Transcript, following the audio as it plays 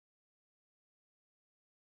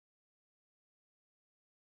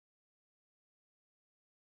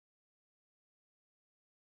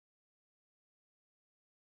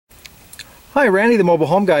Hi, Randy, the mobile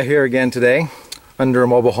home guy here again today under a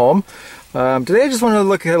mobile home. Today I just wanted to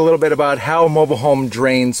look at a little bit about how mobile home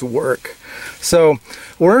drains work. So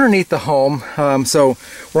we're underneath the home, so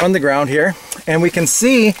we're on the ground here, and we can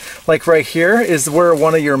see, like right here is where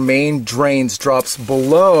one of your main drains drops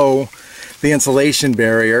below the insulation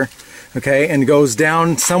barrier, okay, and goes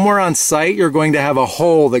down somewhere on site. You're going to have a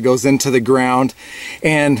hole that goes into the ground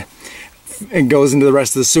and it goes into the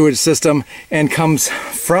rest of the sewage system and comes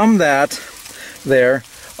from that there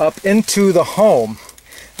up into the home.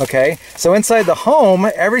 Okay, so inside the home,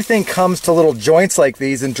 everything comes to little joints like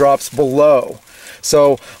these and drops below.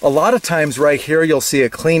 So a lot of times right here you'll see a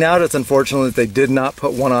clean out. It's unfortunate that they did not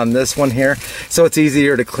put one on this one here, so it's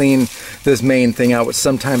easier to clean this main thing out, which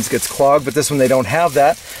sometimes gets clogged, but this one they don't have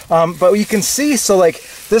that. But you can see, so like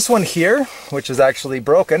this one here, which is actually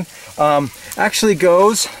broken, actually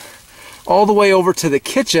goes all the way over to the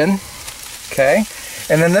kitchen, okay?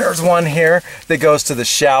 And then there's one here that goes to the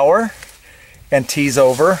shower and tees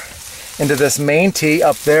over into this main tee.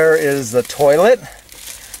 Up there is the toilet,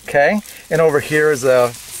 okay? And over here is a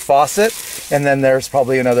faucet, and then there's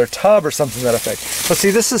probably another tub or something to that effect. But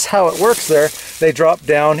see, this is how it works there. They drop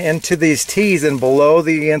down into these tees and below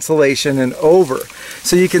the insulation and over.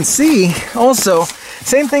 So you can see also,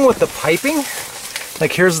 same thing with the piping.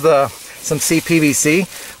 Like here's some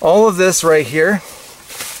CPVC. All of this right here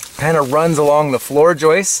kind of runs along the floor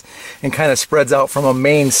joists and kind of spreads out from a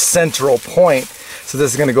main central point. So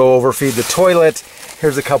this is going to go over, feed the toilet.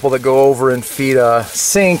 Here's a couple that go over and feed a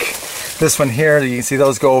sink. This one here, you can see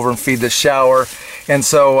those go over and feed the shower. And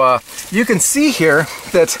so you can see here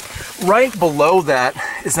that right below that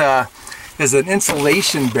is an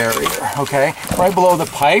insulation barrier, okay? Right below the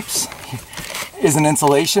pipes is an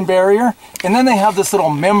insulation barrier. And then they have this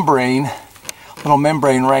little membrane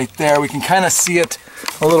right there. We can kind of see it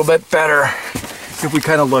a little bit better if we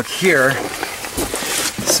kind of look here.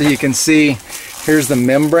 So you can see here's the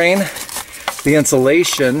membrane, the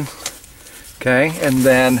insulation, okay, and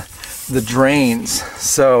then the drains.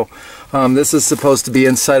 So this is supposed to be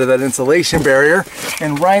inside of that insulation barrier,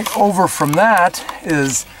 and right over from that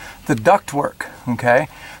is the ductwork, okay?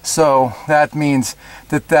 So that means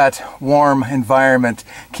that warm environment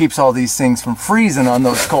keeps all these things from freezing on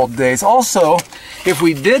those cold days. Also, if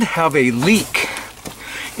we did have a leak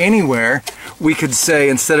anywhere, we could say,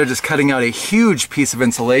 instead of just cutting out a huge piece of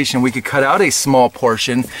insulation, we could cut out a small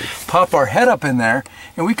portion, pop our head up in there,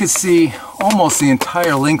 and we could see almost the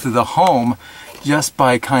entire length of the home just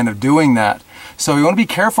by kind of doing that. So you want to be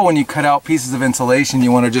careful when you cut out pieces of insulation.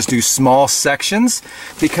 You want to just do small sections,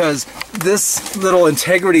 because this little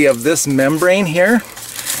integrity of this membrane here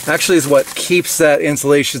actually is what keeps that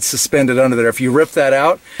insulation suspended under there. If you rip that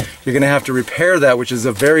out, you're going to have to repair that, which is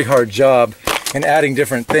a very hard job. And adding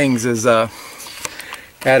different things is,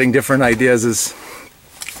 adding different ideas is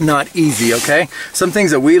not easy, okay? Some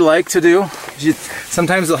things that we like to do,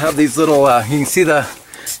 sometimes they'll have these little, you can see the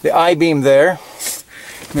I-beam there.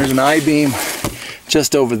 There's an I-beam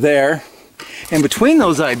just over there. And between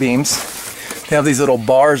those I-beams, they have these little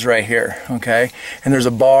bars right here, okay? And there's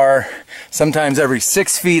a bar sometimes every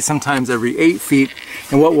 6 feet, sometimes every 8 feet.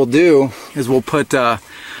 And what we'll do is we'll put a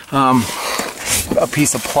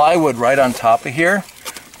piece of plywood right on top of here,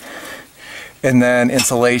 and then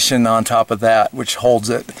insulation on top of that, which holds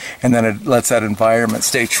it, and then it lets that environment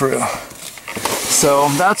stay true. So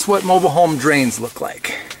that's what mobile home drains look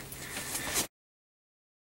like.